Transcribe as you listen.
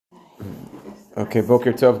Okay,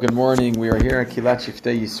 Boker Tov, good morning. We are here at Kilat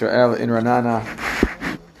Shiftei Yisrael in Ranana,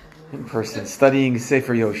 in person, studying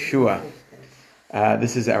Sefer Yehoshua.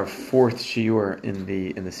 This is our fourth shiur in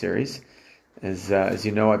the series. As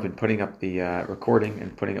you know, I've been putting up the recording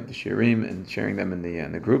and putting up the shiurim and sharing them in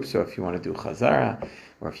the group. So if you want to do chazara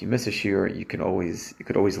or if you miss a shiur, you could always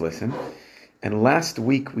listen. And last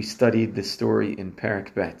week we studied the story in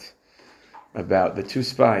Perek Bet about the two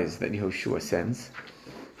spies that Yehoshua sends.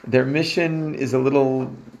 Their mission is a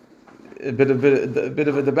bit of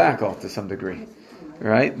a debacle to some degree,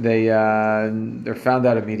 right? They're found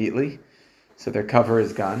out immediately, so their cover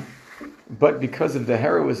is gone. But because of the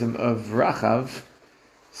heroism of Rachav,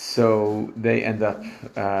 so they end up,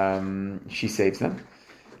 she saves them,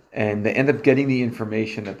 and they end up getting the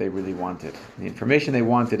information that they really wanted. The information they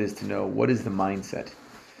wanted is to know what is the mindset,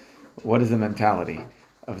 what is the mentality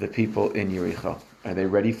of the people in Yericho. Are they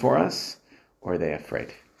ready for us, or are they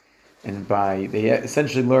afraid? And they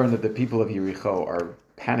essentially learn that the people of Yericho are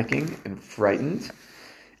panicking and frightened,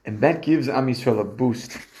 and that gives Am Yisrael a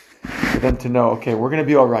boost for them to know, okay, we're going to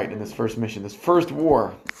be all right in this first mission, this first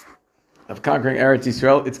war of conquering Eretz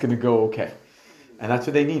Yisrael. It's going to go okay, and that's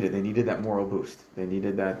what they needed. They needed that moral boost. They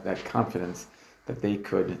needed that confidence that they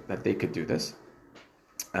could do this.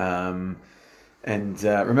 And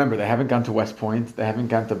remember, they haven't gone to West Point. They haven't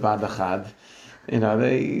gone to Bad Achad. You know,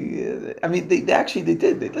 they did. They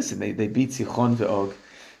beat Sichon ve'Og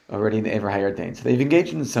already in the Ever Hayardain. So they've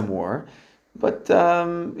engaged in some war, but they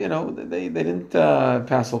didn't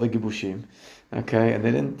pass all the gibushim, okay, and they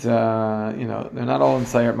didn't, they're not all in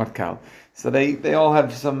Sayeret Matkal. So they all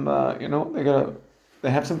have some, they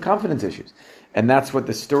have some confidence issues, and that's what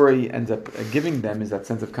the story ends up giving them, is that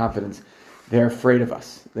sense of confidence. They're afraid of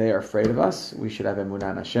us. They are afraid of us. We should have emunah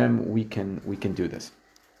in Hashem. We can do this.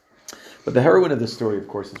 But the heroine of the story, of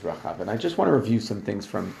course, is Rachav, and I just want to review some things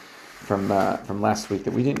from last week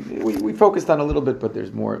that we focused on a little bit, but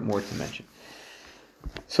there's more to mention.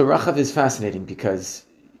 So Rachav is fascinating because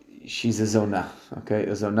she's a zonah. Okay,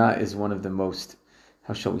 a zonah is one of the most,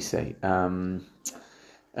 how shall we say, they're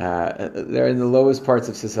in the lowest parts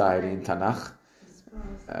of society in Tanakh.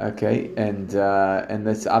 Okay, and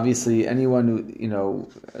that's obviously anyone who,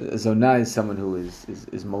 a zonah is someone who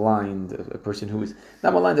is maligned, a person who is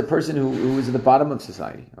not maligned, a person who is at the bottom of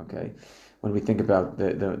society. Okay, when we think about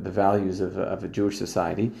the values of a Jewish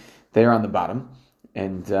society, they are on the bottom,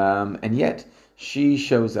 and yet she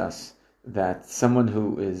shows us that someone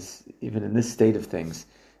who is even in this state of things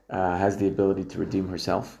has the ability to redeem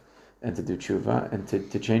herself and to do tshuva and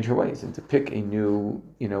to change her ways and to pick a new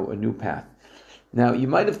path. Now, you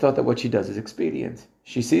might have thought that what she does is expedient.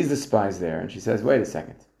 She sees the spies there, and she says, "Wait a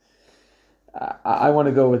second. I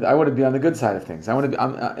want to be on the good side of things. I want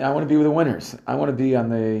to be with the winners. I want to be on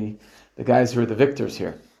the guys who are the victors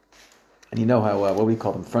here." And you know how what we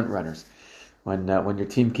call them, front runners. When your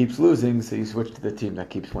team keeps losing, so you switch to the team that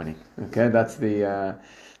keeps winning. Okay, that's the.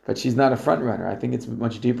 But she's not a front runner. I think it's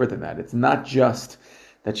much deeper than that. It's not just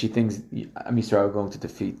that she thinks Am Yisrael are going to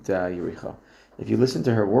defeat Yericho. If you listen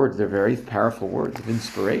to her words, they're very powerful words of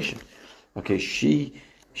inspiration. Okay, she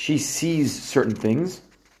sees certain things,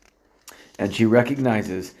 and she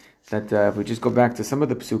recognizes that if we just go back to some of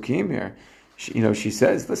the psukim here, she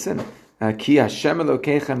says, "Listen, ki Hashem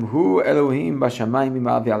Elokeichem hu Elohim b'shamayim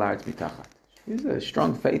imal v'al haaretz mitachat." She has a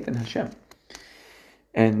strong faith in Hashem,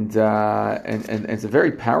 and it's a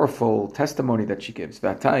very powerful testimony that she gives.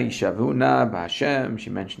 V'atah yishavuna b'Hashem. She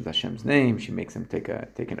mentions Hashem's name. She makes him take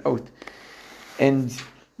an oath. And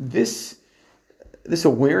this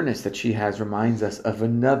awareness that she has reminds us of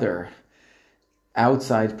another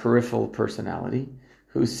outside peripheral personality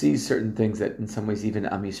who sees certain things that in some ways even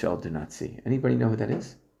Am Yisrael do not see. Anybody know who that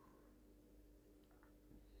is?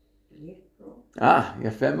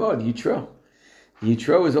 Yafeh Mod, Yitro.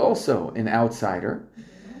 Yitro is also an outsider.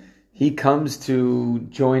 He comes to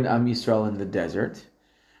join Am Yisrael in the desert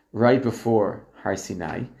right before Har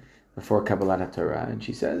Sinai, before Kabbalat Torah, and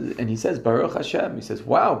he says, Baruch Hashem. He says,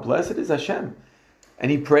 wow, blessed is Hashem. And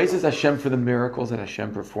he praises Hashem for the miracles that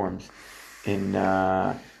Hashem performs in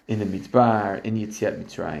the Midbar, in Yetziat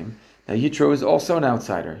Mitzrayim. Now Yitro is also an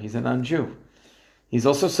outsider. He's a non-Jew. He's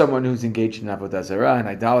also someone who's engaged in Avodah Zarah and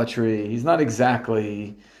idolatry. He's not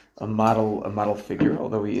exactly a model figure,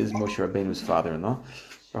 although he is Moshe Rabbeinu's father-in-law.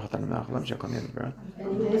 And he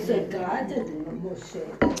was a God,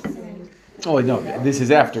 Moshe. Oh no! This is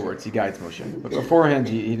afterwards. He guides Moshe, but beforehand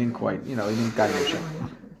he didn't quite. He didn't guide Moshe.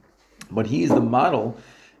 But he is the model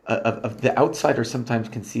of the outsider. Sometimes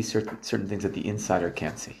can see certain things that the insider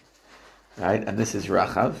can't see, right? And this is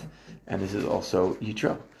Rachav, and this is also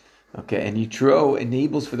Yitro. Okay, and Yitro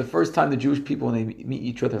enables for the first time the Jewish people, when they meet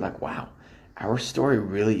Yitro, they're like, "Wow, our story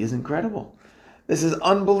really is incredible. This is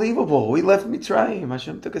unbelievable. We left Mitzrayim.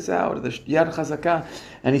 Hashem took us out of the Yad Chazakah,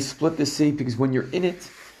 and He split the sea, because when you're in it,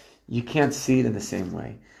 you can't see it in the same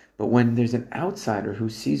way. But when there's an outsider who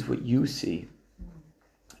sees what you see,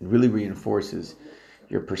 it really reinforces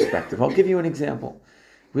your perspective. I'll give you an example.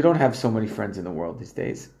 We don't have so many friends in the world these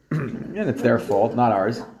days, and it's their fault, not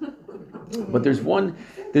ours. But there's one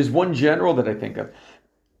general that I think of,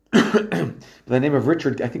 by the name of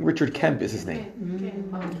Richard. I think Richard Kemp is his name.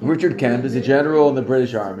 Richard Kemp is a general in the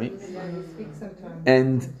British Army,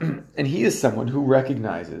 and he is someone who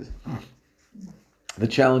recognizes the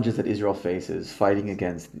challenges that Israel faces fighting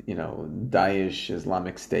against, Daesh,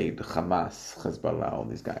 Islamic State, Hamas, Hezbollah, all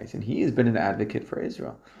these guys, and he has been an advocate for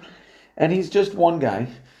Israel. And he's just one guy.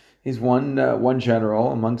 He's one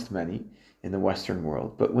general amongst many in the Western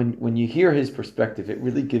world. But when you hear his perspective, it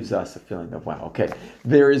really gives us a feeling of, wow, okay,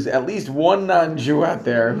 there is at least one non-Jew out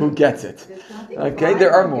there who gets it. Okay,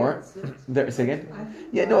 there are more. Say again?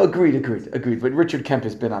 Yeah, no, agreed. But Richard Kemp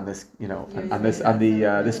has been on this, on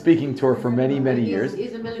the speaking tour for many years.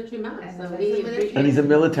 He's a military man, and he's a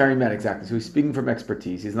military man, exactly. So he's speaking from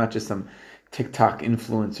expertise. He's not just some TikTok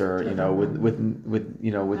influencer,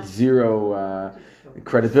 with zero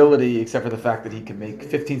credibility, except for the fact that he can make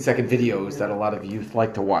 15-second videos that a lot of youth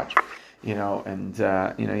like to watch, and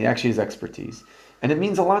he actually has expertise, and it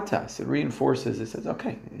means a lot to us. It reinforces. It says,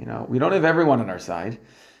 okay, we don't have everyone on our side,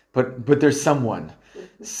 but there's somebody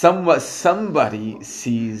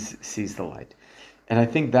sees the light, and I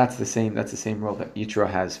think that's the same role that Yitro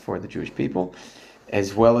has for the Jewish people,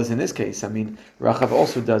 as well as in this case. I mean, Rachav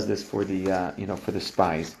also does this for the for the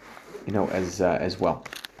spies, as well.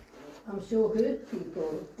 I'm sure her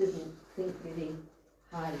people didn't think really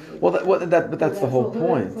highly. But that's the whole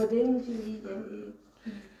point.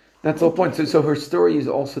 That's the whole point. So her story is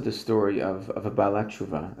also the story of a Baalak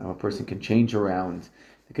Tshuva. A person can change around.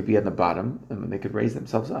 They could be on the bottom, and they could raise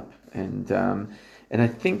themselves up. And I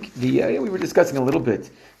think we were discussing a little bit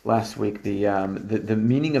last week the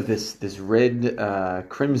meaning of this red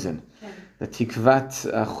crimson, the tikvat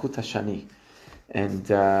chut hashani.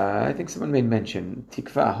 And I think someone made mention,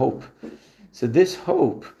 tikva, hope. So this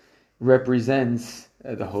hope represents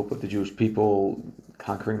the hope of the Jewish people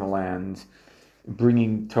conquering the land,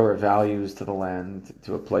 bringing Torah values to the land,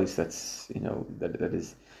 to a place that's that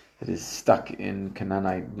is stuck in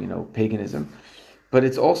Canaanite paganism. But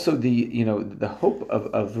it's also the hope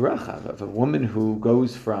of Rachav, of a woman who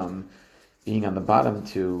goes from being on the bottom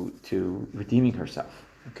to redeeming herself.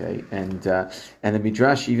 Okay, and the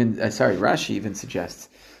Midrash Rashi even suggests.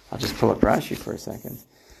 I'll just pull up Rashi for a second.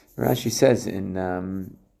 Rashi says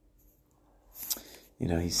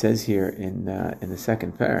he says here in the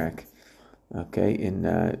second parak, okay, in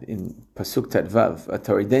Pasuk Tetvav,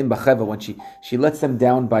 Toridein b'cheva, when she lets them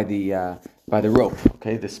down by the rope.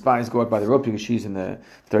 Okay, the spies go out by the rope because she's in the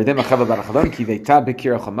Toridein b'cheva barachalon ki veita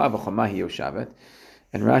b'kir chama v'chama hi yoshavet.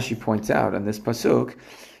 And Rashi points out on this pasuk,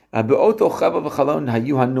 the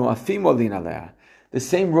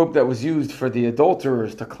same rope that was used for the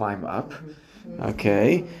adulterers to climb up.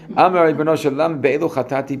 Okay.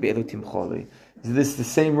 The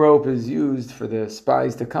same rope is used for the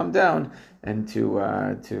spies to come down and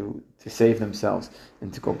to save themselves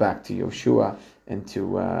and to go back to Yehoshua and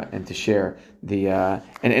to share the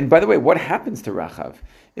and by the way, what happens to Rachav?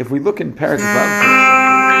 If we look in Parak Vav,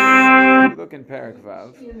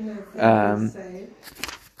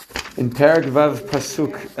 in Parak Vav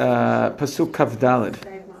Pasuk Kav Daled.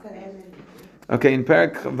 Okay, in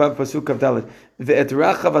Parak Vav Pasuk Kav Daled. Ve'et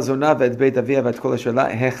Rachav azona ve'et beit avia ve'et kol asher la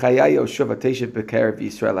hechaya Yehoshua v'teishet b'kerev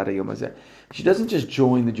Yisrael ad hayom hazeh. She doesn't just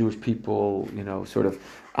join the Jewish people, sort of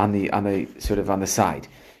on the side.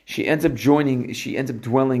 She ends up dwelling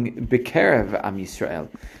b'kerev Am Yisrael.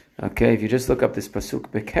 Okay, if you just look up this pasuk,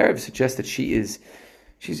 b'kerev suggests that she's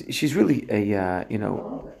really a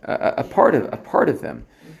part of them.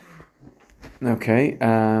 Okay,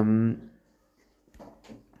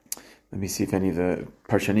 let me see if any of the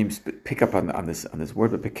Parshanim pick up on this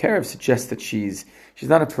word. But b'kerev suggests that she's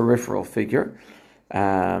not a peripheral figure,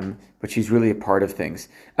 but she's really a part of things.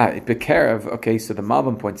 B'kerev, okay, so the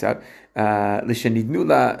Malbim points out, l'shenidnu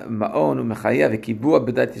la ma'on u'mechayev v'kibua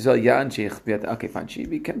b'dat Yisrael ya'an she'ich. Okay, fine. She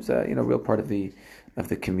becomes a real part of the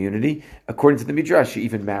community. According to the Midrash, she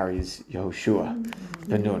even marries Yehoshua,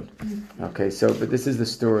 the Nun. Okay, but this is the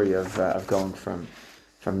story of going from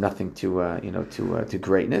nothing to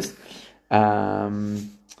greatness. And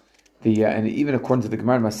even according to the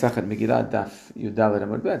Gemara Masachet Megillah Daf Yudaled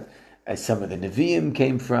Amud Bet, as some of the Nevi'im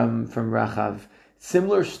came from Rachav.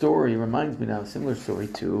 Similar story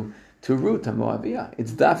to to Ruth HaMoaviyah.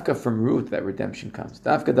 It's Dafka from Ruth that redemption comes.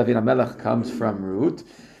 Dafka David HaMelech comes from Ruth,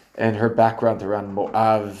 and her background around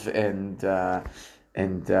Moav and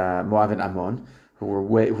Moav and Ammon, who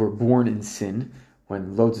were born in sin.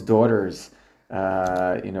 When Lot's daughters,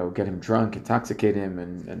 get him drunk, intoxicate him,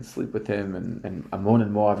 and sleep with him, and Ammon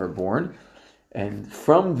and Moav are born. And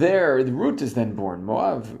from there, the Ruth is then born,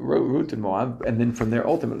 Ruth and Moab, and then from there,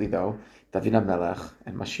 ultimately, though, David HaMelech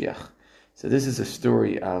and Mashiach. So this is a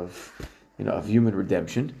story of human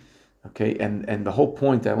redemption, okay? And the whole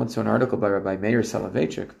point, I once saw an article by Rabbi Meir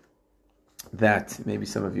Soloveitchik, that maybe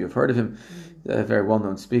some of you have heard of him, a very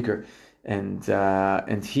well-known speaker, and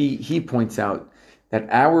he points out that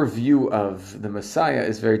our view of the Messiah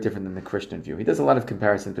is very different than the Christian view. He does a lot of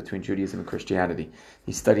comparisons between Judaism and Christianity.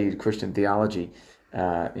 He studied Christian theology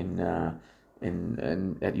at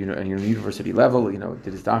university level.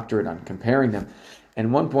 Did his doctorate on comparing them.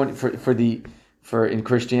 And one point for in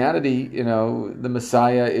Christianity, the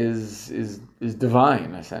Messiah is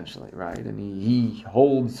divine essentially, right? And he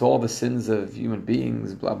holds all the sins of human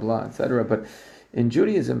beings, blah blah, etc. But in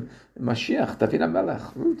Judaism, Mashiach, David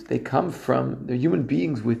HaMelech, Ruth, they come from, they're human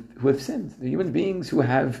beings who have sinned. They're human beings who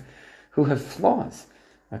have flaws.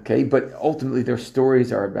 Okay, but ultimately their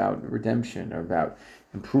stories are about redemption, or about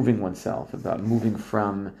improving oneself, about moving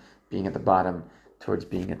from being at the bottom towards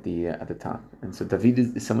being at the top. And so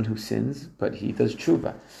David is someone who sins, but he does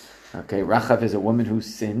tshuva. Okay, Rachav is a woman who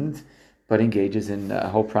sinned, but engages in a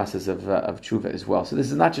whole process of tshuva as well. So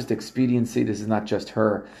this is not just expediency. This is not just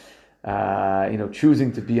her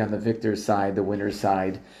choosing to be on the victor's side, the winner's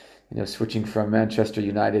side, switching from Manchester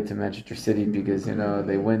United to Manchester City because,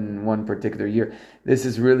 they win one particular year. This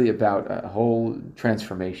is really about a whole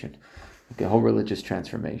transformation, a whole religious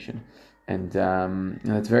transformation. And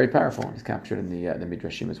it's very powerful. It's captured in the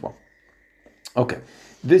Midrashim as well. Okay,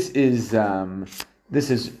 this is the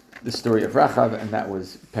story of Rachav, and that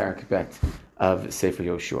was Perek Bet of Sefer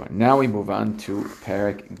Yehoshua. Now we move on to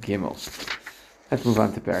Perek Gimel. Let's move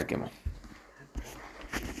on to Perek Gimel.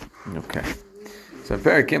 Okay. So in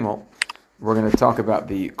Perek Gimel, we're going to talk about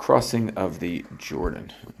the crossing of the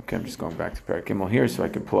Jordan. Okay, I'm just going back to Perek Gimel here so I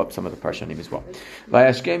can pull up some of the Parshanim as well.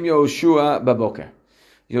 Vayashkem Yehoshua baboker.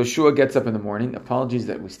 Yehoshua gets up in the morning. Apologies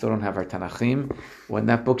that we still don't have our Tanachim. When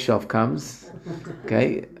that bookshelf comes,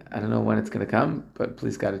 okay, I don't know when it's going to come, but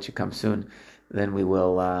please God, it should come soon. Then we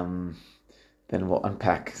will... Then we'll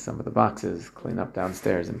unpack some of the boxes, clean up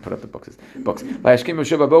downstairs, and put up the books.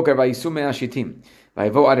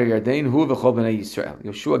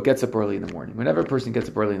 Yehoshua gets up early in the morning. Whenever a person gets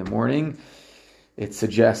up early in the morning, it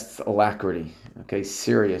suggests alacrity, okay,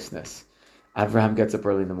 seriousness. Avraham gets up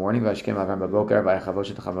early in the morning, and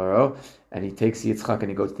he takes Yitzchak and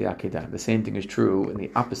he goes to the Akedah. The same thing is true in the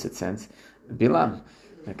opposite sense. Bilam.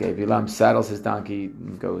 Okay, Bilam saddles his donkey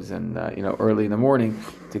and goes early in the morning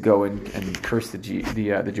to go and curse the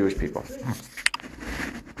Jewish people.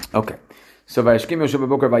 Okay, so Vayashkim Yehoshua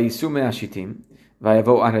b'boker vayisu me'ashitim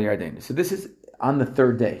vayavo ad hayarden. So this is on the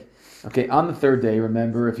third day. Okay, on the third day,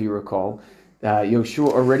 remember if you recall,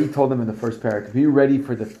 Yehoshua already told them in the first parak, be ready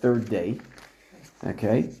for the third day.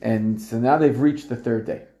 Okay, and so now they've reached the third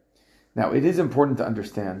day. Now it is important to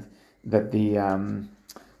understand that the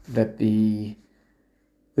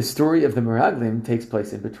story of the Meraglim takes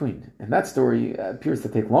place in between. And that story appears to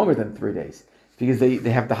take longer than 3 days because they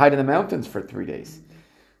have to hide in the mountains for 3 days.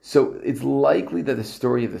 So it's likely that the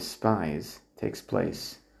story of the spies takes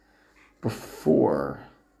place before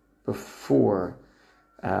Parak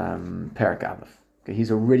Aleph. Okay,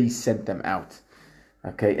 he's already sent them out.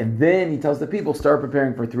 Okay, and then he tells the people, start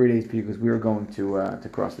preparing for 3 days because we are going to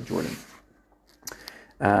cross the Jordan.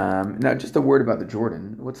 Now, just a word about the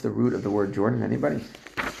Jordan. What's the root of the word Jordan? Anybody?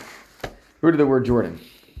 Root of the word Jordan.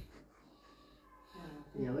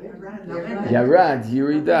 Yarad,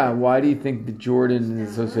 Yerida. Why do you think the Jordan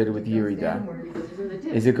is associated with Yerida?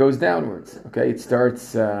 Is it goes downwards. Okay, it starts.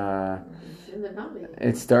 So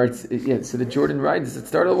the Jordan does it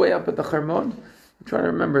start all the way up at the Hermon? I'm trying to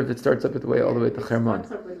remember if it starts up all the way at the Hermon. It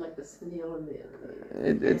starts up with like the Snil and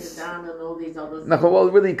it's down and all these others. Well,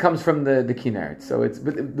 it really comes from the Kinneret. So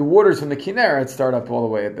but the waters from the Kinneret start up all the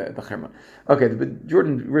way at the Hermon. Okay, the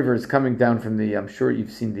Jordan River is coming down from I'm sure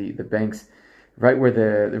you've seen the banks, right where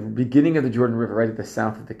the beginning of the Jordan River, right at the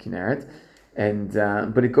south of the Kinneret, and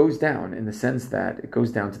but it goes down in the sense that it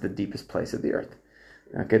goes down to the deepest place of the earth.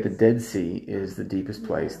 Okay, the Dead Sea is the deepest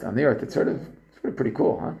place on the earth. It's sort of pretty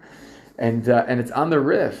cool, huh? And it's on the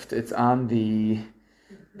rift. It's on the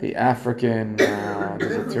African.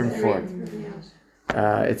 There's a term for it.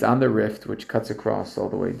 It's on the rift, which cuts across all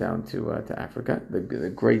the way down to Africa. The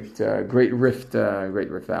Great Rift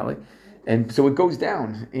Valley, and so it goes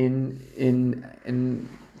down in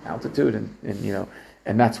altitude,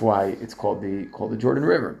 and that's why it's called the Jordan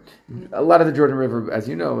River. A lot of the Jordan River, as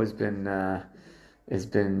you know, has been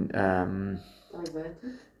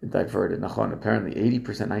diverted. Apparently,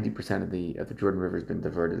 80%, 90% of the Jordan River has been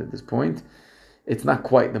diverted at this point. It's not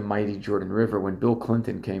quite the mighty Jordan River. When Bill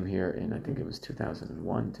Clinton came here in, I think it was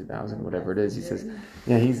 2001, 2000, whatever it is, he says,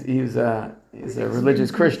 yeah, he's a religious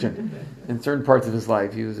Christian. In certain parts of his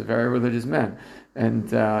life, he was a very religious man, and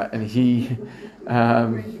he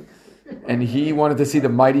wanted to see the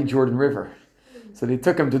mighty Jordan River. So they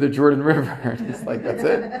took him to the Jordan River, and it's like, that's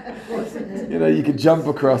it. You could jump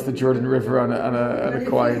across the Jordan River on a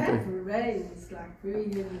quiet day.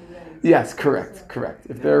 Yes, correct.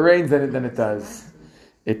 If there are rains, then it does.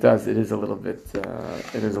 It is a little bit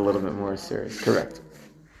more serious. Correct.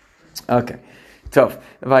 Okay. Tov.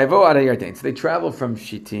 Vayavo ad Yarden. So they travel from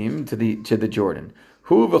Shittim to the Jordan.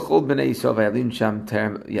 Hu v'chol b'nei Yisrael v'yalin sham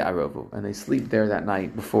terem ya'arovu, and they sleep there that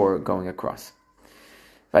night before going across.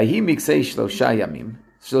 Vayhi miksei shloshat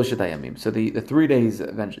yamim. So the 3 days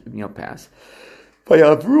eventually pass.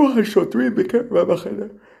 Vayavru hashotrim b'ker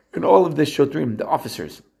rabacheder. And all of the shotrim, the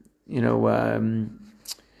officers, they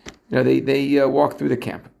walk through the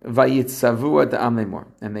camp. Vayitzavu da'am lemor,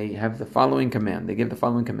 and they have the following command. They give the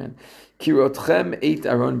following command: Kirotchem eit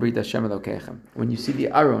aron brit Hashem Elokechem. When you see the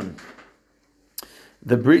aron,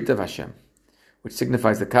 the brit of Hashem, which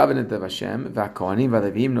signifies the covenant of Hashem, va'kohanim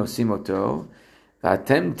va'levim nosim oto,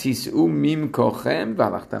 va'atem tis'u mimkochem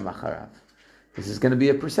v'alachtem acharav. This is going to be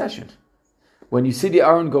a procession. When you see the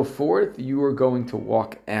Aron go forth, you are going to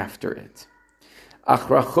walk after it. But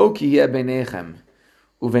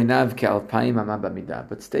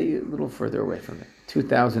stay a little further away from it.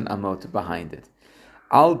 2,000 amot behind it.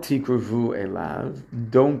 Al tikruvu elav.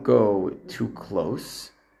 Don't go too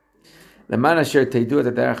close. So that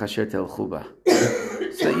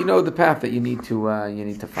you know the path that you need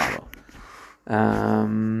to follow.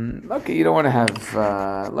 Okay, you don't want to have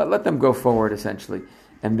let them go forward essentially.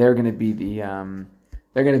 And they're going to be the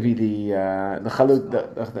chalut,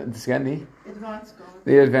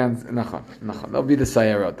 the advanced. Nachon. They'll be the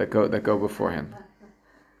sayarot that go beforehand.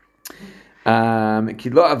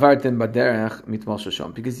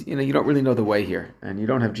 Because you don't really know the way here, and you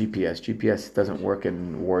don't have GPS. GPS doesn't work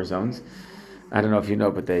in war zones. I don't know if you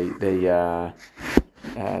know, but they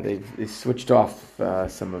switched off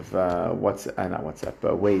some of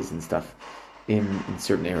Waze and stuff. In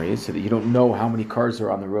certain areas, so that you don't know how many cars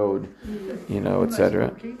are on the road,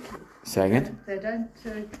 etc. Say again? They don't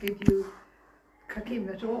give you kakim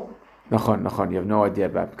at all. Nachon. You have no idea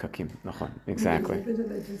about kakim. Nachon. Exactly. It's a bit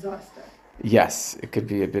of a disaster. Yes, it could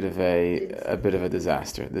be a bit of a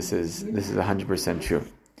disaster. This is 100% true.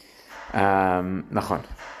 Nachon.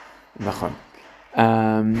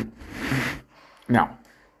 Now,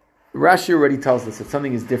 Rashi already tells us that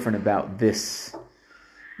something is different about this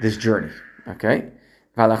journey. Okay?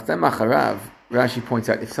 Rashi points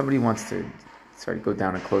out, if somebody wants to, go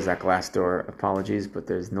down and close that glass door, apologies, but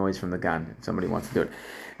there's noise from the gun. If somebody wants to do it.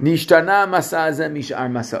 Nishtana masa'azeh mish'ar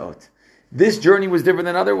masa'ot. This journey was different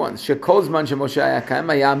than other ones. They used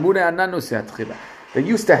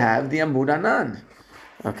to have the Amud Anan.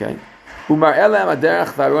 Okay?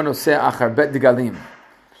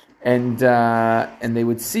 And they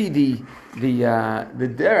would see the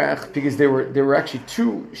derech, because there were actually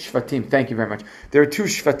two shvatim. Thank you very much. There are two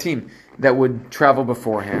shvatim that would travel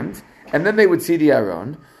beforehand, and then they would see the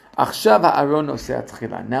Aron. Now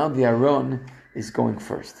the Aron is going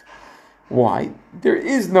first. Why? There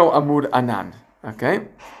is no Amud Anan. Okay,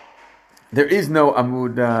 there is no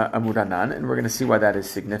Amud Anan, and we're going to see why that is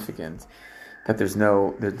significant. That there's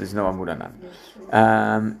no Amud Anan.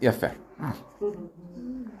 Yafeh.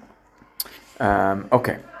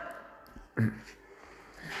 Okay.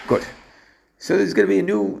 Good. So there's going to be a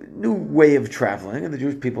new way of traveling, and the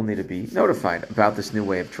Jewish people need to be notified about this new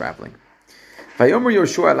way of traveling. Vayomer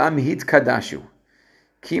Yehoshua elam hitkadashu,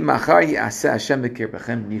 ki machar yaseh Hashem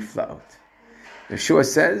b'kirbechem niflaot. Yehoshua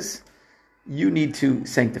says, you need to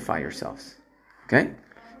sanctify yourselves. Okay?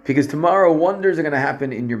 Because tomorrow wonders are going to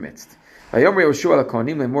happen in your midst. Vayomer Yehoshua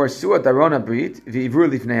lakohanim lemor suat aron habrit v'ivru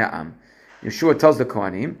lifnei ha'am. Yehoshua tells the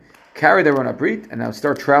Kohanim, carry the Aron HaBrit and now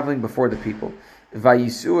start traveling before the people.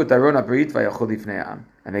 Vayisu et Aron HaBrit vayachol lifnei ha'am.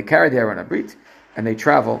 And they carry the Aron HaBrit and they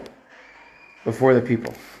travel before the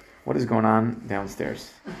people. What is going on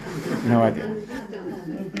downstairs? No idea.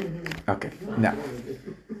 Okay, now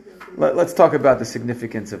let's talk about the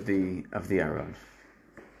significance of the Aron.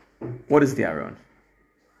 What is the Aron?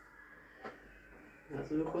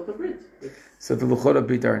 So the Luchot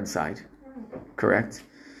HaBrit are inside, correct?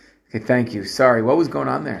 Okay, thank you. Sorry, what was going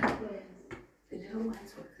on there?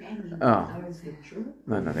 Oh,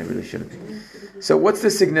 no, they really shouldn't be. So, what's the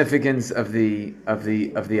significance of the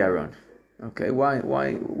Aron? Okay, why?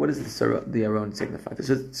 What does the Aron signify?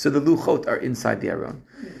 So the luchot are inside the Aron,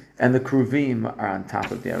 and the kruvim are on top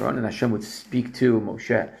of the Aron, and Hashem would speak to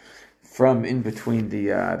Moshe from in between the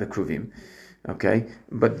kruvim. Okay,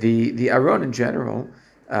 but the Aron in general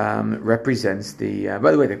represents the.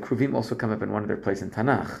 By the way, the kruvim also come up in one other place in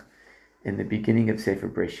Tanakh, in the beginning of Sefer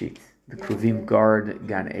Breshit. The kruvim guard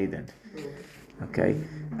Gan Eden. Okay,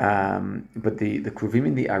 but the kruvim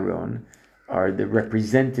in the Aron are the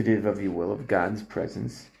representative, if you will, of God's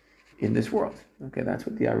presence in this world. Okay, that's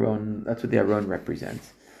what the Aron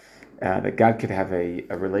represents. That God could have a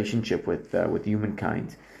relationship with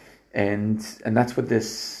humankind, and that's what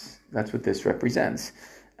this represents.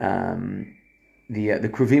 The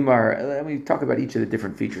kruvim are. Let me talk about each of the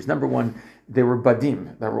different features. Number one, there were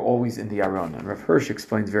badim that were always in the Aron, and Rav Hirsch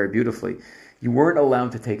explains very beautifully. You weren't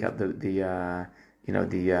allowed to take out the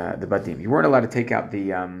badim. You weren't allowed to take out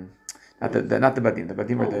the not the badim. The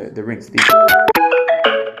badim are the rings.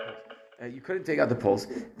 You couldn't take out the poles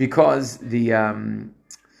because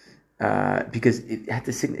because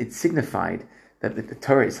it signified that the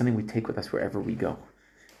Torah is something we take with us wherever we go.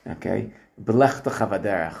 Okay. Right?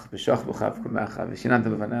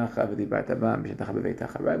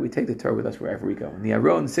 We take the Torah with us wherever we go. And the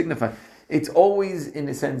Aron signifies it's always, in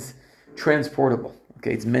a sense, transportable.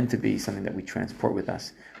 Okay, it's meant to be something that we transport with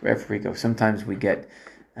us wherever we go. Sometimes we get,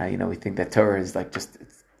 we think that Torah is like just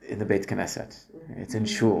in the Beit Knesset, it's in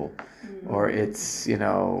shul, or it's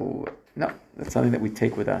no, that's something that we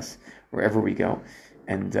take with us wherever we go.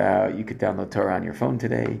 And you could download Torah on your phone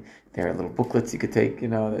today. There are little booklets you could take,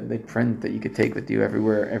 that they print that you could take with you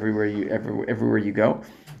everywhere you go.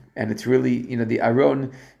 And it's really, the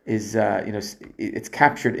Aron is, it's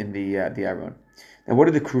captured in the Aron. Now, what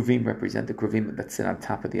do the kruvim represent? The kruvim that sit on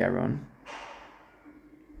top of the Aron.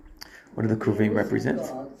 What do the kruvim represent?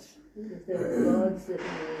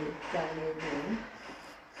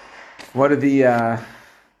 What are the?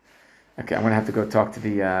 Okay, I'm going to have to go talk to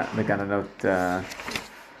the Gananot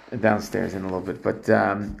downstairs in a little bit. But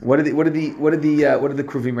what do the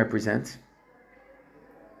kruvim represent?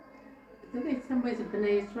 I think in some ways of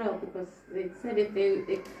Bnei Israel, because they said if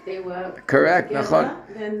they were correct, together,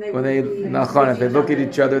 then they would be if they look at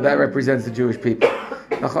each other, that represents the Jewish people.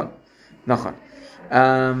 Nachon.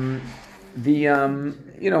 And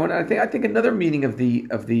I think another meaning of the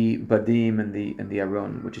badim and the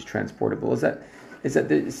Aron, which is transportable, is that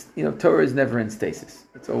Torah is never in stasis.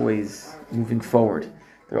 It's always moving forward.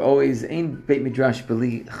 They're always ein beit midrash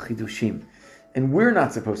beli chidushim, and we're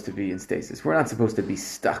not supposed to be in stasis. We're not supposed to be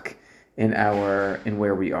stuck in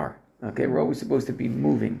where we are. Okay, we're always supposed to be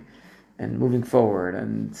moving forward,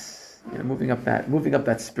 and moving up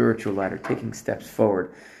that spiritual ladder, taking steps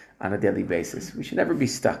forward on a daily basis. We should never be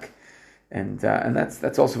stuck, and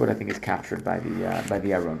that's also what I think is captured by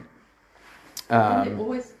the Aron. They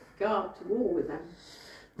always go out to war with them.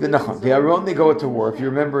 The Aron, they go to war. If you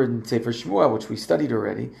remember in Sefer Shmuel, which we studied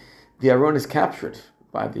already, the Aron is captured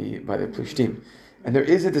by the Plishtim. And there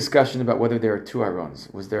is a discussion about whether there are two Arons.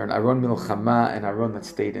 Was there an Aron Milchama, an Aron that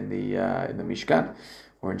stayed in the Mishkan,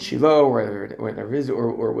 or in Shiloh, or there is,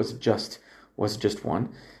 or was it just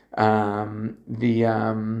one? And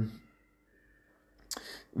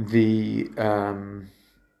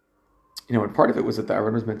part of it was that the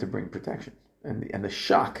Aron was meant to bring protection, and the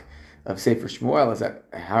shock of Sefer Shmuel is that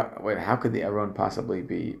how could the Aron possibly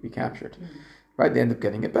be captured? Right? They end up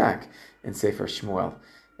getting it back in Sefer Shmuel.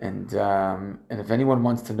 And if anyone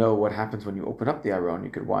wants to know what happens when you open up the Aron, you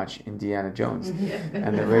could watch Indiana Jones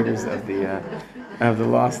and the Raiders of the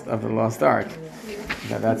Lost Ark.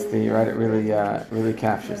 Now that's it really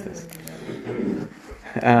captures this.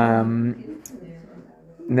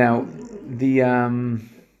 Now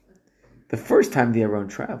the first time the Aron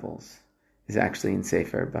travels is actually in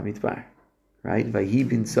Sefer Bamidbar, right? Vayi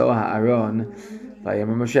bin soha Aron,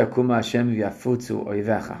 vayomer Moshe kuma Hashem v'yafutzu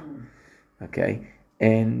oivecha. Okay.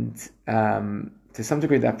 And to some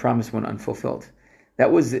degree, that promise went unfulfilled.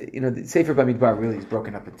 That was, the Sefer Bamidbar really is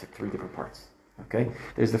broken up into three different parts. Okay,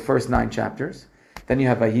 there's the first 9 chapters, then you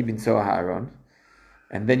have Vayi bin Soha Ha'aron,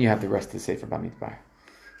 and then you have the rest of the Sefer Bamidbar.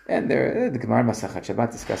 And the Gemara Masachat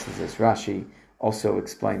Shabbat discusses this. Rashi also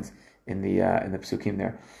explains in the Psukim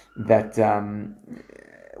there that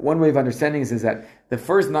one way of understanding is that the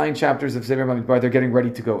first 9 chapters of Sefer Bamidbar, they're getting ready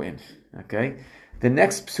to go in. Okay. The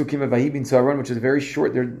next psukim of Vayi bin Soha, which is very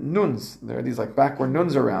short, they're nuns. There are these like backward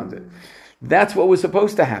nuns around it. That's what was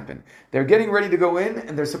supposed to happen. They're getting ready to go in,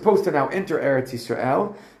 and they're supposed to now enter Eretz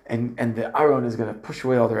Yisrael, and the Aron is going to push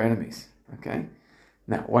away all their enemies. Okay?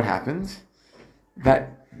 Now, what happens?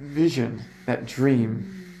 That vision, that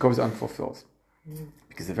dream, goes unfulfilled.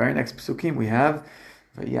 Because the very next psukim we have,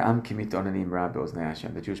 the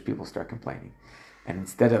Jewish people start complaining. And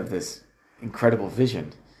instead of this incredible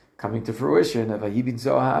vision coming to fruition of Vayibin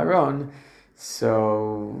Zoharon,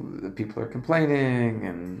 so the people are complaining,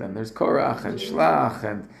 and then there's Korach and Shlach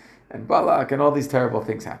and Balak, and all these terrible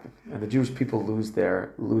things happen. And the Jewish people lose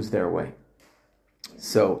their way.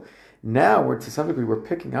 So now to some degree we're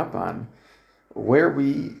picking up on where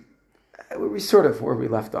we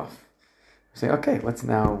left off. We're saying, okay, let's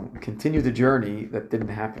now continue the journey that didn't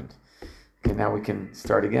happen. Okay, now we can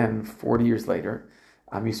start again 40 years later.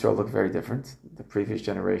 Am Yisrael look very different. The previous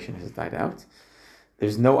generation has died out.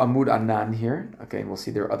 There's no Amud Anan here. Okay, and we'll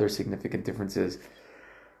see there are other significant differences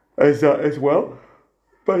as well.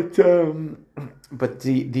 But the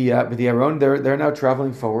Aron, they're now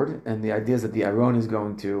traveling forward, and the idea is that the Aron is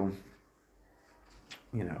going to,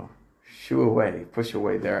 push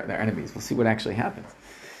away their enemies. We'll see what actually happens.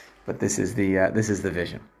 But this is the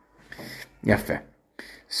vision. Yafeh.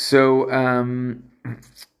 So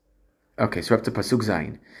okay, so up to Pasuk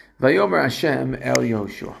Zayin. Vayomer Hashem el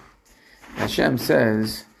Yehoshua. Hashem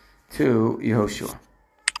says to Yehoshua.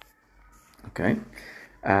 Okay.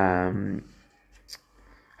 Hayom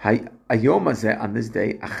hazeh, on this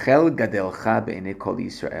day, achel gadelcha be'enei kol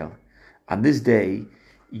Yisrael. On this day,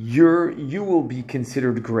 you will be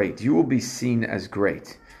considered great. You will be seen as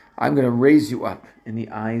great. I'm going to raise you up in the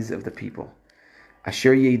eyes of the people.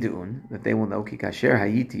 Asher yedu'un, that they will know, ki kasher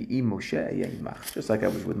hayiti im Moshe imach. Just like I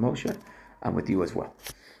was with Moshe, I'm with you as well.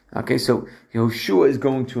 Okay, so Yehoshua is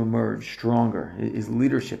going to emerge stronger. His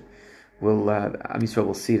leadership will, Am Yisrael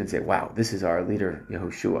will see it and say, wow, this is our leader,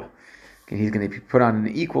 Yehoshua. And he's going to be put on an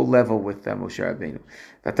equal level with Moshe Rabbeinu.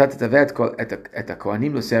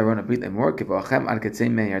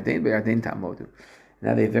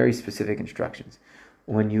 Now they have very specific instructions.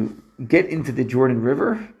 When you get into the Jordan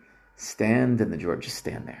River, stand in the Jordan. Just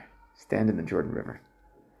stand there. Stand in the Jordan River.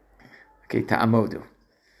 Okay, ta'amodu.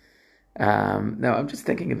 Now I'm just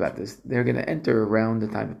thinking about this. They're going to enter around the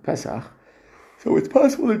time of Pesach, so it's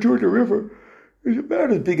possible the Jordan River is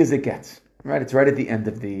about as big as it gets. Right? It's right at the end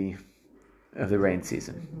of the rain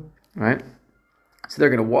season, right? So they're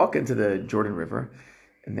going to walk into the Jordan River,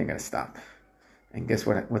 and they're going to stop. And guess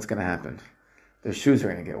what's going to happen? Their shoes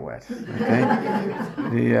are going to get wet.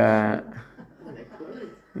 Okay,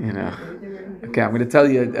 Okay, I'm going to tell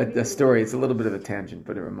you a story. It's a little bit of a tangent,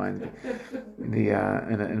 but it reminds me.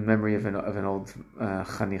 In memory of an old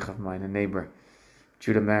chanich of mine, a neighbor,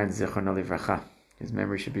 Judah Marin Zichrono Livracha. His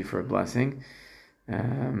memory should be for a blessing. I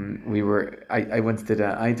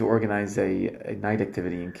had to organize a night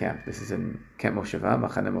activity in camp. This is in Camp Mosheva,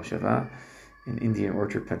 Machane Mosheva, in Indian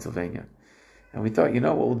Orchard, Pennsylvania. And we thought,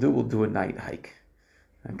 what we'll do a night hike.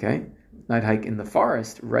 Okay? Night hike in the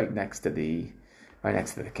forest right next to the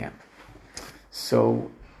camp. So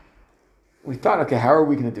we thought, okay, how are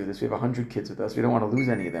we going to do this? We have 100 kids with us. We don't want to lose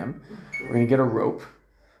any of them. We're going to get a rope.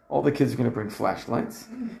 All the kids are going to bring flashlights,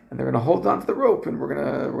 and they're going to hold on to the rope, and we're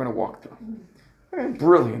going to walk through. Okay,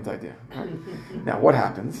 brilliant idea. Right? Now, what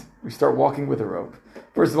happens? We start walking with a rope.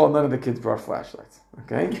 First of all, none of the kids brought flashlights.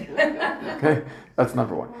 Okay? Okay? That's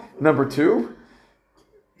number one. Number two,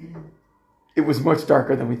 it was much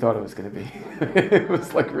darker than we thought it was going to be. It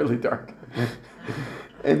was really dark.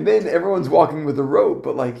 And then everyone's walking with a rope,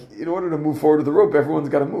 but in order to move forward with the rope, everyone's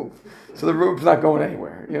got to move. So the rope's not going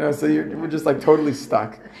anywhere, so we're just totally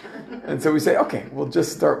stuck. And so we say, okay, we'll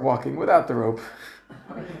just start walking without the rope.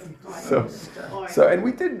 So and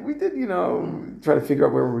we did try to figure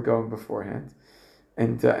out where we were going beforehand,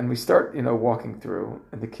 and we start walking through,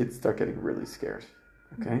 and the kids start getting really scared.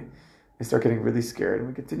 Okay, they start getting really scared, and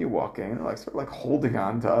we continue walking, and they're sort of holding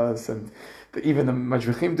on to us, and even the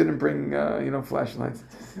Majvachim didn't bring flashlights,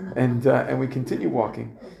 and we continue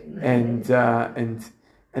walking, and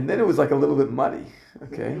then it was a little bit muddy.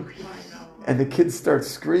 Okay. And the kids start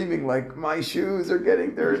screaming my shoes are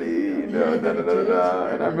getting dirty, And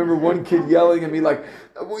I remember one kid yelling at me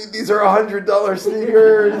these are $100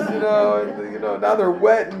 sneakers, and now they're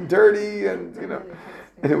wet and dirty, and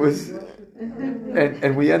it was,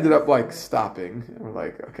 and we ended up stopping. And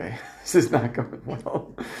we're okay, this is not going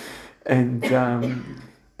well. And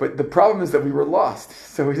but the problem is that we were lost,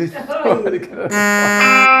 so we didn't know how to get out.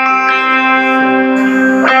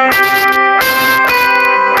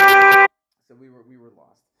 We were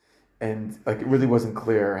lost, and it really wasn't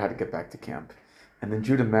clear how to get back to camp. And then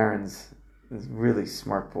Judah Marin's this really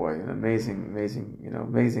smart boy, an amazing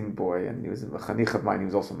boy, and he was a chanich of mine. He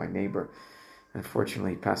was also my neighbor.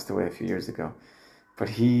 Unfortunately, he passed away a few years ago. But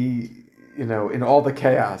he, in all the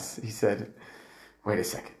chaos, he said, "Wait a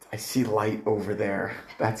second, I see light over there.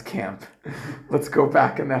 That's camp. Let's go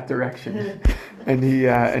back in that direction. And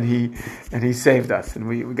he saved us. And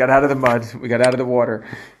we got out of the mud. We got out of the water.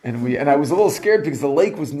 And I was a little scared because the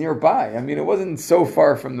lake was nearby. I mean, it wasn't so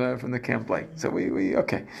far from the camp lake. So we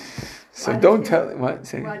okay. So don't tell what.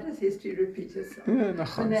 Say. Why does history repeat itself? Yeah,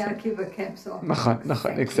 when the Akiva camps off.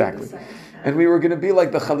 Exactly. And we were going to be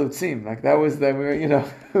like the chalutzim, like that was the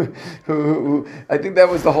who I think that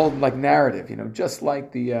was the whole like narrative, just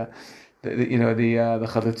like the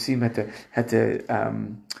chalutzim had to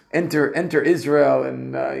enter Israel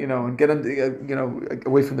and and get them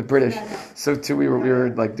away from the British. So too we were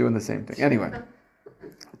like doing the same thing. Anyway.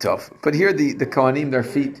 Tough. But here the Kohanim, their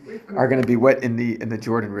feet are going to be wet in the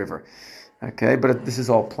Jordan River. Okay, but this is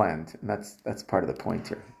all planned, and that's part of the point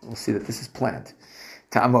here. We'll see that this is planned.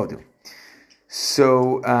 Ta'amodu.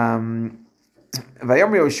 So Vayomer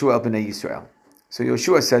Yehoshua el Bnei Yisrael. So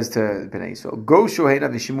Yehoshua says to Bnei Yisrael, Go shoheina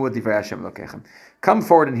v'shimua divrei Hashem Elokechem. Come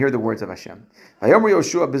forward and hear the words of Hashem. Vayomer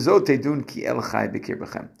Yehoshua bezot teidun ki el chai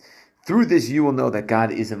b'kirbechem. Through this you will know that God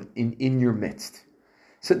is in your midst.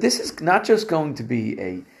 So this is not just going to be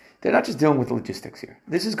they're not just dealing with logistics here.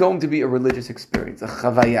 This is going to be a religious experience, a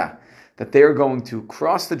chavaya, that they are going to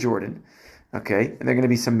cross the Jordan, okay, and there are going to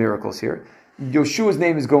be some miracles here. Yeshua's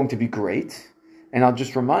name is going to be great, and I'll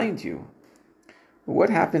just remind you,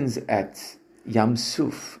 what happens at Yam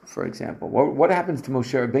Suf, for example? What happens to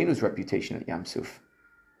Moshe Rabbeinu's reputation at Yam Suf?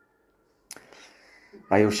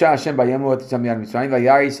 Vayosha Hashem bayemu et Mitzrayim Mitzrayim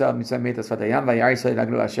vayari Yisrael Mitzrayim et asfat hayam vayari Yisrael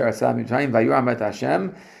naglu asher asa Mitzrayim vayuram et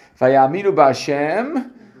Hashem vayaminu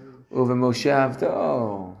b'Hashem uveMoshe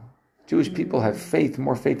avdo. Jewish people have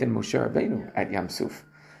more faith in Moshe Rabbeinu at Yam Suf.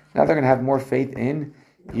 Now they're going to have more faith in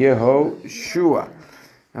Yehoshua.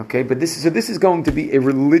 Okay, but this is going to be a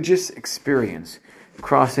religious experience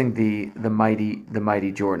crossing the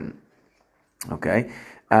mighty Jordan. Okay.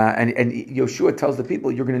 And Yehoshua tells the people,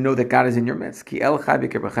 you're going to know that God is in your midst. Ki el chai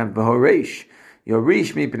b'kirbechem v'horesh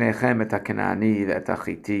yorish mipnechem et haKenani v'et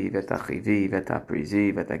haChiti v'et haChivi v'et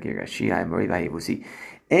haPerizi v'et haGirgashi ha'Amori v'haYebusi.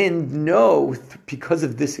 And know, because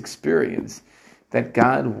of this experience, that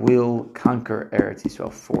God will conquer Eretz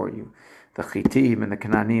Yisrael for you. The Chitim and the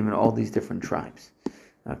Canaanim and all these different tribes.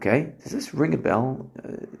 Okay? Does this ring a bell?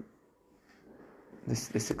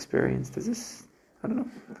 This experience? Does this? I don't know.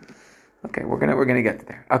 Okay, we're gonna get to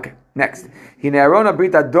there. Okay, next. Hine Aron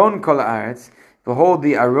abrit adon kol haaretz. Behold,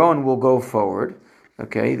 the Aron will go forward.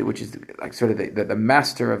 Okay, which is like sort of the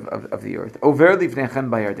master of the earth. Over livnechem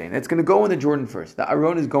bayarden. It's going to go in the Jordan first. The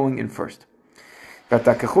Aron is going in first. And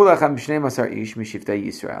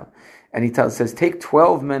he says, take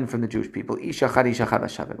 12 men from the Jewish people,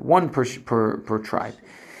 one per tribe.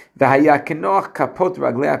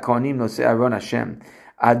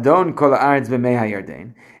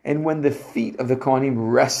 And when the feet of the Kohanim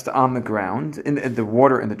rest on the ground, in the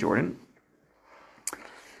water in the Jordan,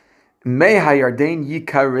 the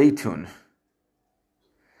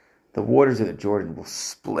waters of the Jordan will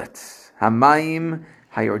split. Hamayim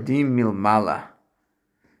hayordim milmala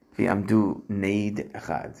v'amdu neid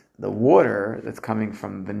echad. The water that's coming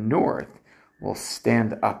from the north will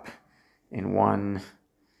stand up in one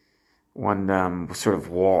sort of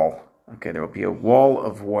wall. Okay, there will be a wall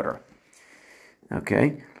of water.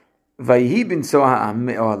 Okay, vayhi bin soha'am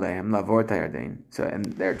me'oaleim lavor ta'yarden. So, and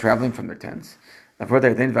they're traveling from their tents. Okay,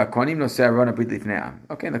 and the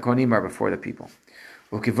Kohanim are before the people.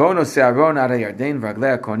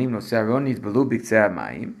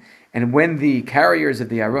 And when the carriers of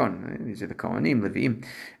the Aron, these are the Kohanim,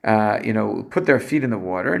 Levim, put their feet in the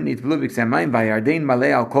water, and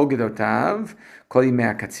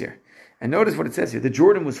notice what it says here. The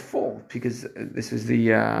Jordan was full because this was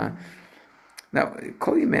the now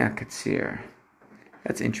Kol Yimei HaKatzir.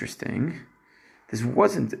 That's interesting. This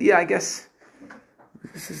wasn't. Yeah, I guess.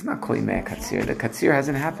 This is not Kol Yimei HaKatzir. The Katzir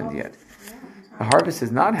hasn't happened yet. The harvest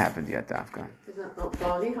has not happened yet, Dafka. Is that not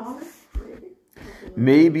barley harvest?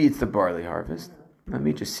 Maybe it's the barley harvest. Let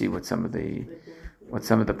me just see what some of the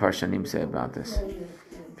Parshanim say about this.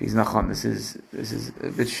 Because Nachon, this is a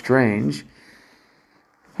bit strange.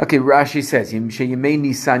 Okay, Rashi says, Yemei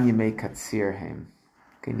Nisan Yemei Katzir Heim.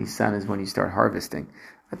 Okay, Nisan is when you start harvesting.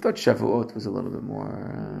 I thought Shavuot was a little bit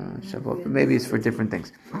more Shavuot, but maybe it's for different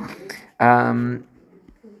things.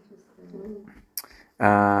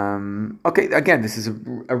 Okay, again, this is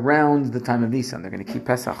around the time of Nisan. They're going to keep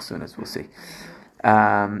Pesach soon, as we'll see.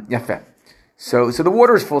 Yafeh. So the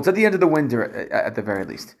water is full. It's at the end of the winter, at the very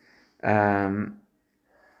least.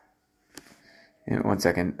 One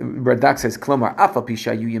second. Radak says, Klomar, Afal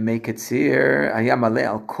Pisha, you make it seer, Ayamale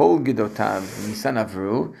al Kol Gidotav, Nisan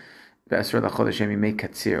Avru, בעשרה לחודש הם ימי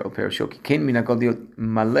קציר, או פירושו, כי כן מנהגו להיות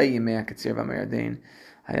מלא ימי הקציר והמרדין,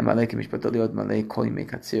 היה מלא כמשפטו להיות מלא כל ימי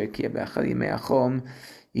קציר, כי באחד ימי החום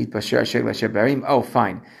יתפשר השקל אשר בערים. Oh,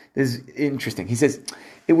 fine. This is interesting. He says,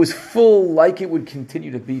 it was full like it would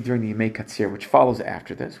continue to be during the Yemei Katsir, which follows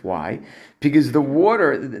after this. Why? Because the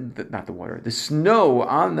water, the snow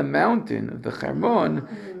on the mountain of the Hermon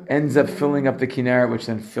ends up filling up the Kinneret, which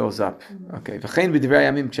then fills up. Okay. V'chein b'divrei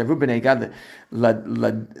yamim kshavu b'nei Gad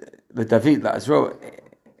l'David la'azro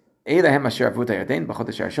eilahem asher avu ta'yarden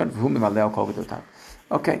b'chodesh harishon v'hu mimaleh kol gedotav.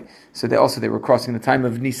 Okay. So they were crossing the time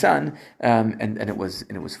of Nisan, and it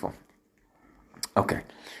was full. Okay.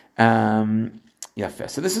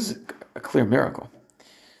 So this is a clear miracle.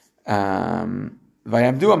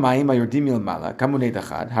 ויעמדו המים היורדים מלמעלה, כמוני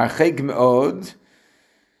דחד, הרחק מאוד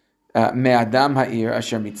מאדם העיר,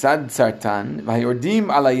 אשר מצד צרתן,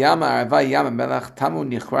 והיורדים על הים הערבה, ים המלח, תמו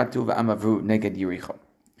נחרטו ועם עברו נגד יריחו.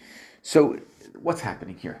 So, what's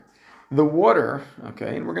happening here? The water,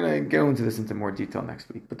 okay, and we're going to go into this into more detail next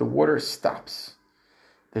week, but the water stops.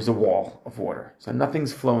 There's a wall of water, so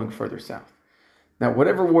nothing's flowing further south. Now,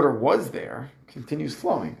 whatever water was there continues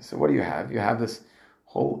flowing. So what do you have? You have this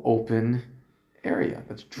whole open area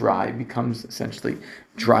that's dry, becomes essentially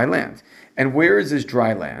dry land. And where is this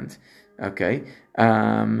dry land? Okay,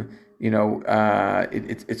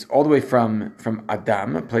 it's all the way from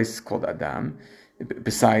Adam, a place called Adam,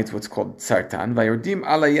 besides what's called Sartan.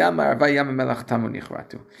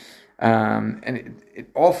 And it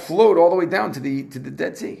all flowed all the way down to the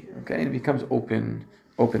Dead Sea. Okay, and it becomes open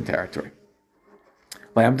territory.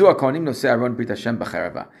 So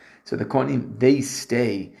the Kohanim, they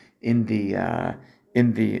stay in the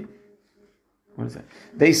what is that?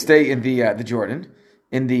 They stay in the Jordan,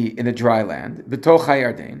 in the dry land. B'toch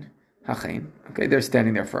hayarden, hachein. Okay, they're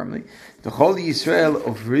standing there firmly. V'chol Yisrael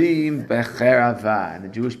ovrim becherava, and the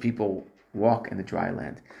Jewish people walk in the dry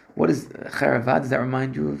land. What is cherava? Does that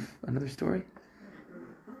remind you of another story?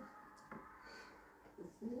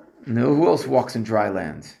 No. Who else walks in dry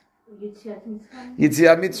land?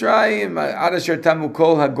 Yetziat Mitzrayim, ad asher tamu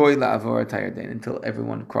kol hagoy la'avor hayarden, until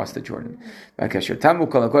everyone crossed the Jordan. Asher tamu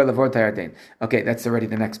kol hagoy la'avor hayarden. Okay, that's already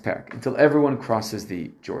the next parak. Until everyone crosses the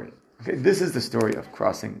Jordan. Okay, this is the story of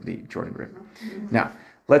crossing the Jordan River. Now,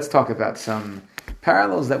 let's talk about some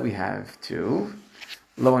parallels that we have to,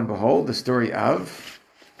 lo and behold, the story of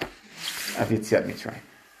Yetziat Mitzrayim.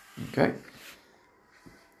 Okay,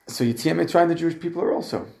 so Yetziat Mitzrayim, the Jewish people are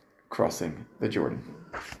also crossing the Jordan.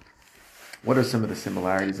 What are some of the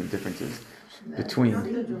similarities and differences between?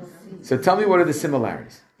 So tell me, what are the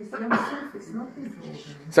similarities?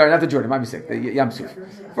 Sorry, not the Jordan. My mistake. The Yam Suf.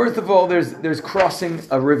 First of all, there's crossing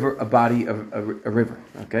a river, a body of a river,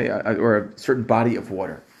 okay, or a certain body of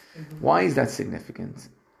water. Why is that significant?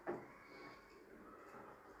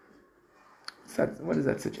 What does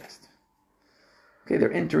that suggest? Okay,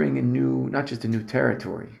 they're entering not just a new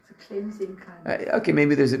territory. It's a cleansing kind. Okay,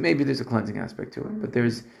 maybe there's a cleansing aspect to it, but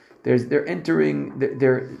they're entering,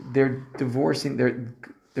 they're divorcing,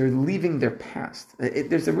 they're leaving their past.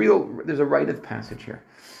 There's a rite of passage here,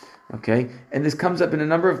 okay? And this comes up in a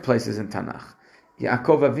number of places in Tanakh.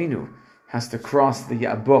 Yaakov Avinu has to cross the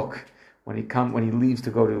Yabok when he leaves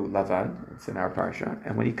to go to Lavan. It's in our parsha,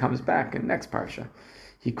 and when he comes back in next parsha,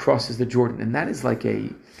 he crosses the Jordan, and that is like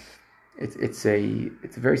it's a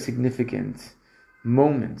very significant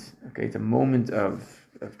moment. Okay, it's a moment of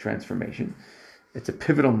transformation. It's a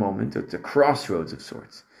pivotal moment. It's a crossroads of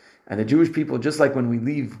sorts. And the Jewish people, just like when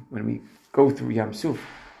we go through Yam Suf,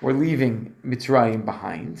 we're leaving Mitzrayim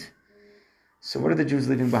behind. So what are the Jews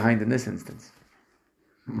leaving behind in this instance?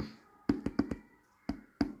 The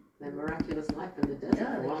miraculous life in the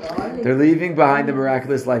desert. They're leaving behind the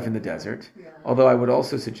miraculous life in the desert. Although I would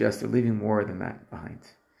also suggest they're leaving more than that behind.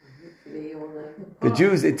 The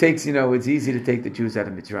Jews, it's easy to take the Jews out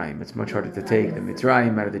of Mitzrayim. It's much harder to take the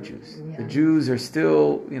Mitzrayim out of the Jews. The Jews are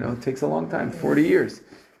still, it takes a long time, 40 years,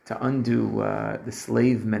 to undo the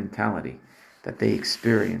slave mentality that they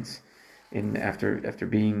experience after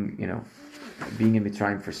being in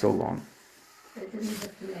Mitzrayim for so long. They didn't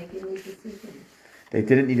have to make any decisions. They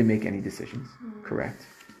didn't need to make any decisions. Correct.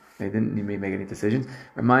 They didn't need to make any decisions.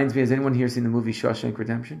 Reminds me, has anyone here seen the movie Shawshank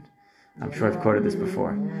Redemption? I'm sure I've quoted this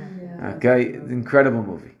before. Okay, incredible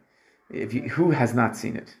movie. Who has not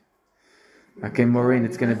seen it? Okay, Maureen,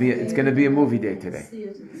 it's going to be a movie day today.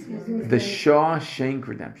 The Shawshank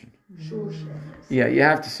Redemption. Yeah, you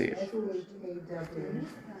have to see it.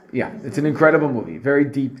 Yeah, it's an incredible movie, very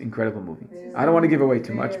deep, incredible movie. I don't want to give away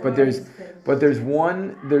too much, but there's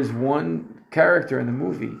one character in the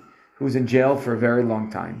movie who's in jail for a very long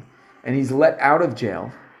time, and he's let out of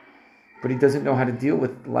jail but he doesn't know how to deal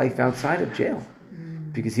with life outside of jail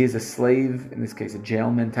because he is a slave, in this case, a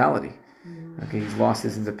jail mentality. Okay, he's lost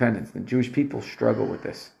his independence. The Jewish people struggle with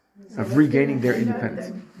this, of regaining their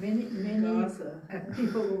independence. Many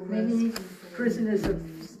people, many prisoners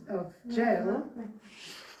of jail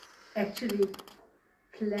actually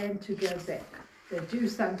plan to go back. They do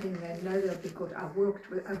something they know that because I worked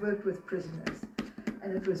with prisoners,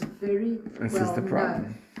 and it was very This well is the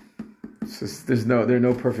problem. known. There are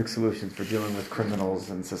no perfect solutions for dealing with criminals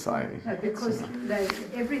in society. No, because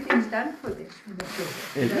everything's done for them in the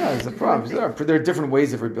prison. It's a problem. There are different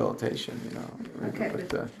ways of rehabilitation, Okay,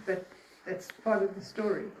 but that's part of the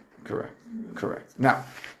story. Correct. Now,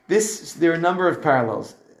 there are a number of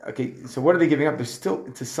parallels. Okay, so what are they giving up? There's still,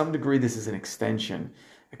 to some degree, this is an extension,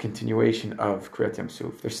 a continuation of Kriyat Yam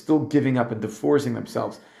Suf. They're still giving up and divorcing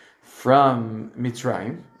themselves from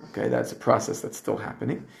Mitzrayim. Okay, that's a process that's still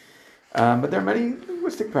happening. But there are many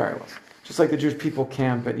linguistic parallels. Just like the Jewish people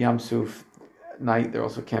camp at Yam Suf at night, they're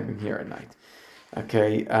also camping here at night.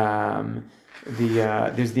 Okay,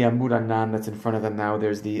 there's the Amud Anan that's in front of them now.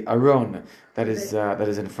 There's the Aron that is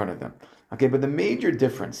in front of them. Okay, but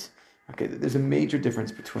there's a major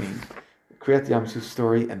difference between the Kriyat Yam Suf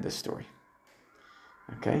story and this story.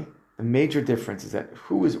 Okay, the major difference is that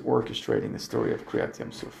who is orchestrating the story of Kriyat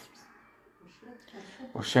Yam Suf?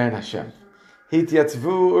 Moshe and Hashem.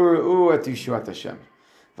 Hityatzvu u'ru'u et Yeshuat Hashem.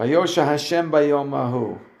 Vayosha Hashem bayom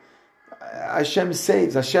hahu. Hashem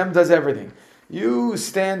saves. Hashem does everything. You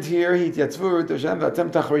stand here, Hityatzvu u'ru'u et Hashem v'atem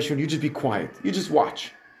tacharishun. You just be quiet. You just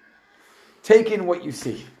watch. Take in what you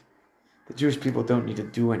see. The Jewish people don't need to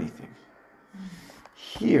do anything.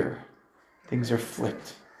 Here, things are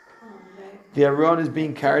flipped. The Aron is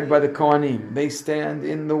being carried by the Kohanim. They stand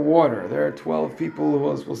in the water. There are 12 people who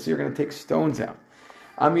we'll see are going to take stones out.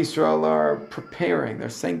 Am Yisrael are preparing. They're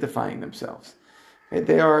sanctifying themselves.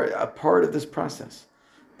 They are a part of this process.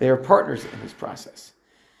 They are partners in this process.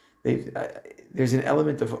 There's an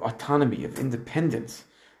element of autonomy, of independence,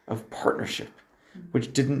 of partnership,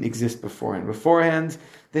 which didn't exist beforehand. Beforehand,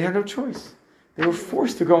 they had no choice. They were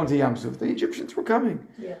forced to go into Yam Suf. The Egyptians were coming.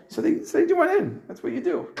 Yeah. So they went in. That's what you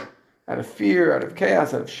do. Out of fear, out of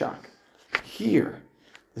chaos, out of shock. Here,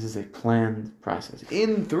 this is a planned process.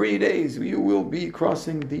 In 3 days, you will be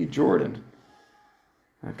crossing the Jordan.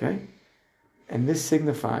 Okay? And this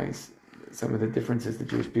signifies some of the differences the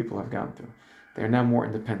Jewish people have gone through. They are now more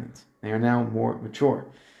independent. They are now more mature.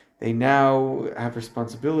 They now have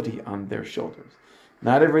responsibility on their shoulders.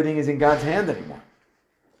 Not everything is in God's hand anymore.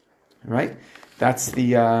 Right? That's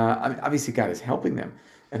obviously God is helping them.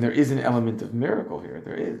 And there is an element of miracle here.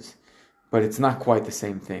 There is. But it's not quite the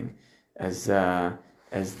same thing as Kriyat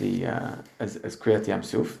Yam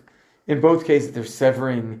Suf. In both cases, they're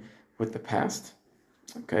severing with the past.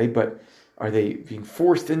 Okay, but are they being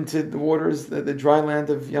forced into the waters, the dry land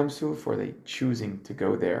of Yam Suf, or are they choosing to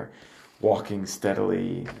go there, walking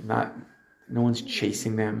steadily? No one's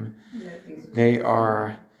chasing them. They're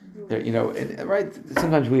right.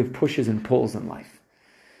 Sometimes we have pushes and pulls in life.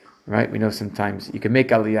 Right? We know sometimes you can make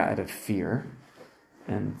aliyah out of fear.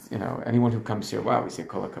 And, anyone who comes here, wow, we say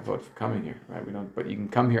kol hakavod for coming here, right? But you can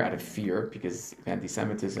come here out of fear because of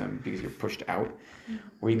anti-Semitism, because you're pushed out,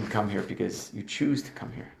 or you can come here because you choose to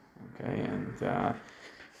come here, okay?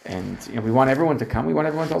 And we want everyone to come. We want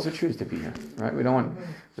everyone to also choose to be here, right? We don't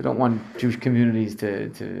want Jewish communities to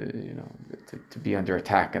be under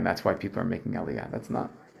attack, and that's why people are making aliyah. That's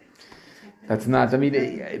not. I mean,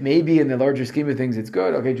 maybe in the larger scheme of things, it's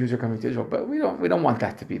good. Okay, Jews are coming to Israel, but we don't want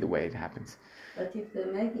that to be the way it happens. But if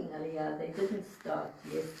they're making aliyah, they didn't start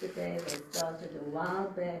yesterday, they started a while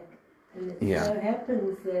back, and it so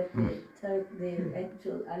happens that the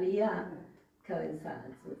actual aliyah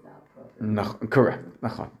coincides with our problem. Correct.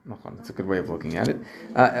 That's a good way of looking at it.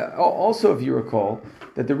 Also, if you recall,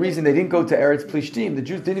 that the reason they didn't go to Eretz Plishtim, the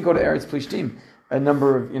Jews didn't go to Eretz Plishtim, a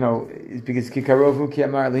number of, is because Kikarovu ki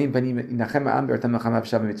amar Elohim inachem ha'am be'artam lacham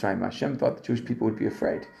v'shav Mitzrayim. Hashem thought the Jewish people would be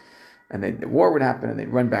afraid. And the war would happen, and they'd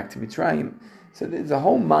run back to Mitzrayim. So there's a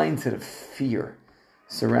whole mindset of fear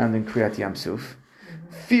surrounding Kriyat Yam Suf.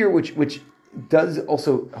 Fear which does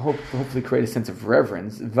also hopefully create a sense of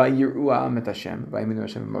reverence. Vayiru ha'am et Hashem, vayiminu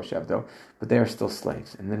Hashem v'Moshe avdo. But they are still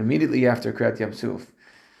slaves. And then immediately after Kriyat Yam Suf,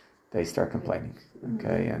 they start complaining.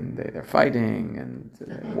 Okay, and they're fighting, and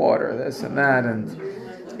water, this and that, and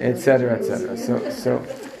etc. etc.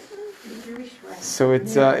 So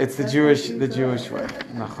it's the Jewish way.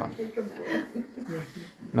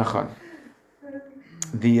 Nachon.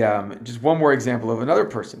 Just one more example of another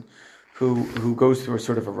person who goes through a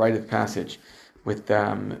sort of a rite of passage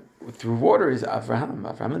through water is Avraham.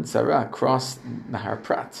 Avraham and Sarah cross Nahar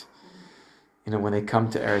Prat. when they come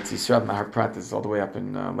to Eretz Yisrael, Nahar Prat is all the way up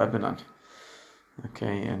in Lebanon.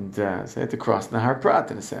 Okay, and so they had to cross Nahar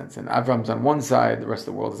Prat in a sense. And Avram's on one side, the rest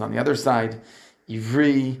of the world is on the other side.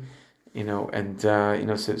 Ivri,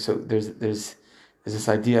 so there's this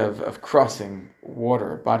idea of crossing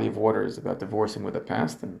water, a body of water is about divorcing with the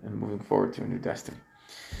past and moving forward to a new destiny.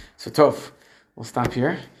 So Tov, we'll stop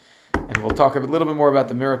here. And we'll talk a little bit more about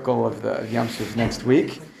the miracle of the Yam Suf next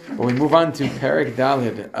week. But we move on to Perek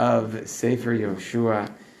Dalid of Sefer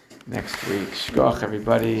Yehoshua next week. Shkoch,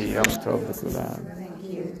 everybody. Yom Tov.